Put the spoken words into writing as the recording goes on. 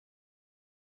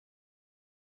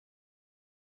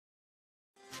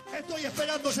Estoy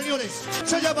esperando, señores.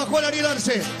 Se llama Juan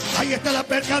Arce. Ahí está la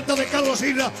percanta de Carlos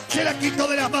Isla. Se la quitó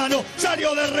de las manos.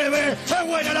 Salió de revés. Es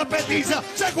buena la petiza.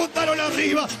 Se juntaron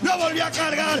arriba. Lo volvió a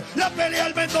cargar. La pelea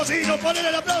el mendocino. Poner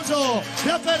el aplauso.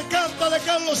 La percanta de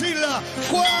Carlos Isla.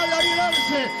 Juan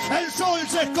Arce. El sol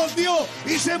se escondió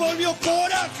y se volvió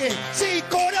coraje. Sí,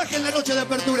 coraje en la noche de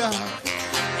apertura.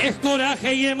 Es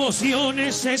coraje y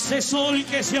emociones ese sol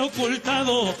que se ha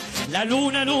ocultado. La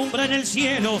luna alumbra en el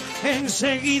cielo,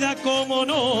 enseguida como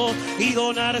no. Y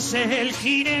don Arce, el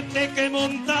jinete que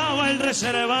montaba el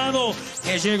reservado,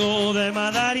 que llegó de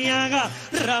Madariaga,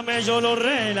 Ramello lo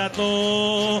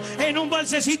relató. En un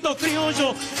balsecito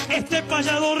criollo, este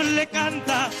payador le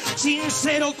canta,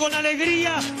 sincero con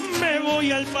alegría, me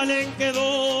voy al Palenque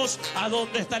 2. ¿A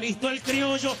dónde está listo el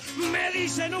criollo? Me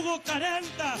dicen Hugo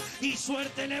Caranta, y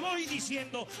suerte le voy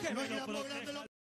diciendo que me lo proteja.